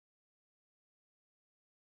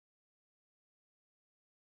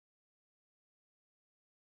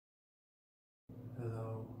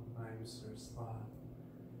I'm Sir Sloth,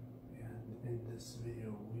 and in this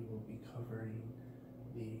video we will be covering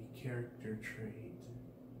the character trait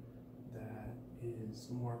that is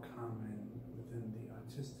more common within the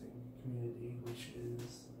autistic community, which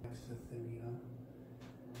is alexithymia.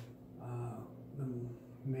 The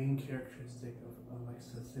main characteristic of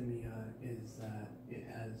alexithymia is that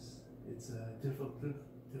it's a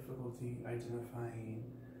difficulty identifying,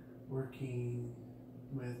 working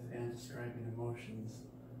with, and describing emotions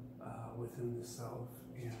within the self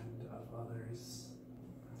and of others.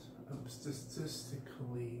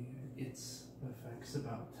 Statistically, it affects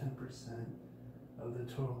about 10% of the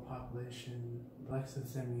total population.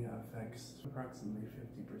 Alexithymia affects approximately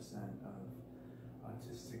 50% of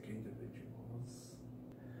autistic individuals.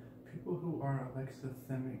 People who are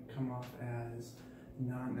alexithymic come off as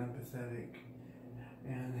non-empathetic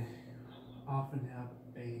and often have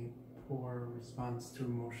a poor response to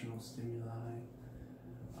emotional stimuli.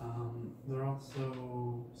 They're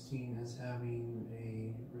also seen as having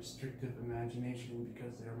a restrictive imagination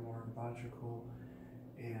because they're more logical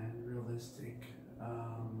and realistic.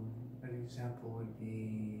 An example would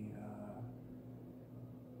be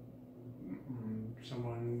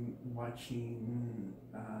someone watching,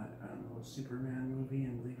 a Superman movie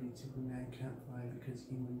and believing Superman can't fly because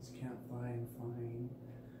humans can't fly, and flying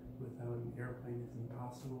without an airplane is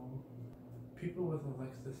impossible. People with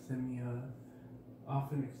alexithymia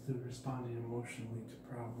often exclude responding emotionally to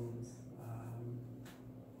problems.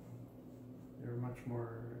 They're much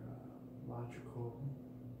more logical,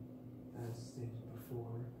 as stated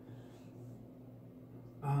before.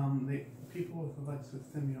 People with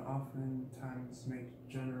alexithymia oftentimes make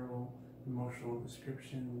general emotional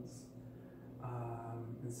descriptions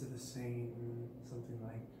instead of saying something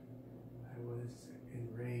like, I was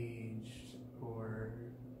enraged, or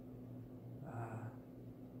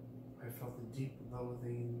I felt a deep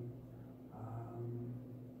loathing.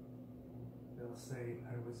 They'll say,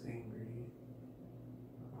 I was angry.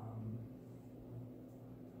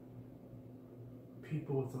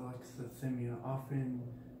 People with alexithymia often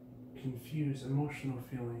confuse emotional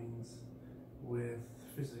feelings with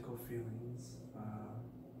physical feelings,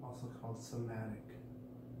 also called somatic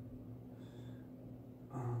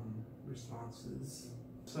responses,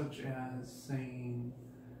 such as saying,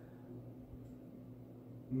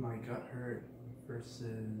 my gut hurt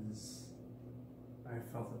versus I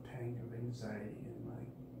felt a pang of anxiety in my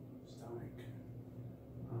stomach.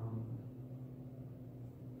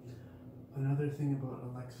 Another thing about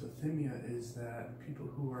alexithymia is that people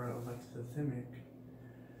who are alexithymic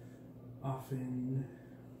often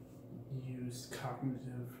use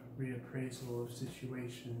cognitive reappraisal of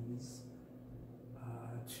situations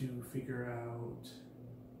to figure out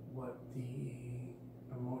what the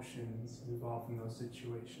emotions involved in those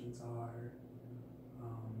situations are.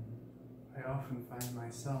 I often find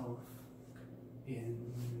myself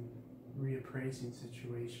in reappraising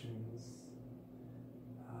situations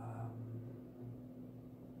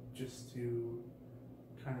just to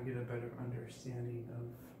kind of get a better understanding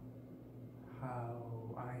of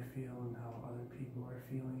how I feel and how other people are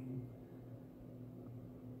feeling.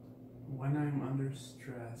 When I'm under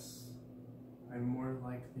stress, I'm more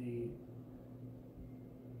likely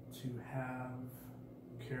to have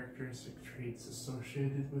characteristic traits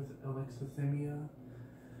associated with alexithymia.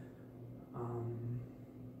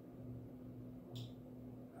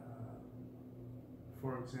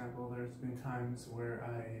 For example, there's been times where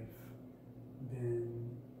I've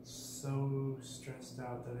been so stressed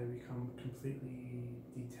out that I become completely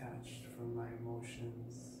detached from my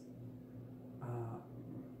emotions.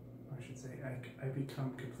 I should say, I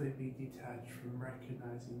become completely detached from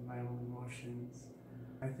recognizing my own emotions.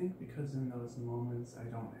 I think because in those moments I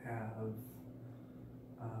don't have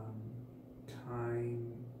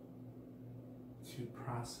time to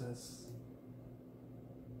process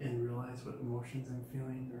and realize what emotions I'm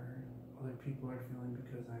feeling or other people are feeling,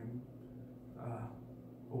 because I'm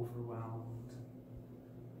overwhelmed.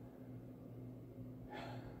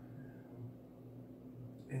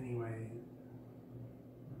 Anyway,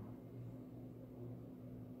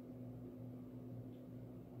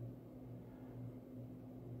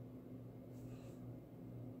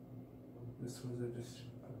 this was just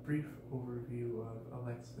a brief overview of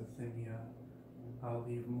alexithymia. I'll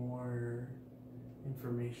leave more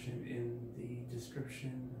information in the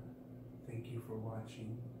description. Thank you for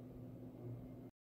watching.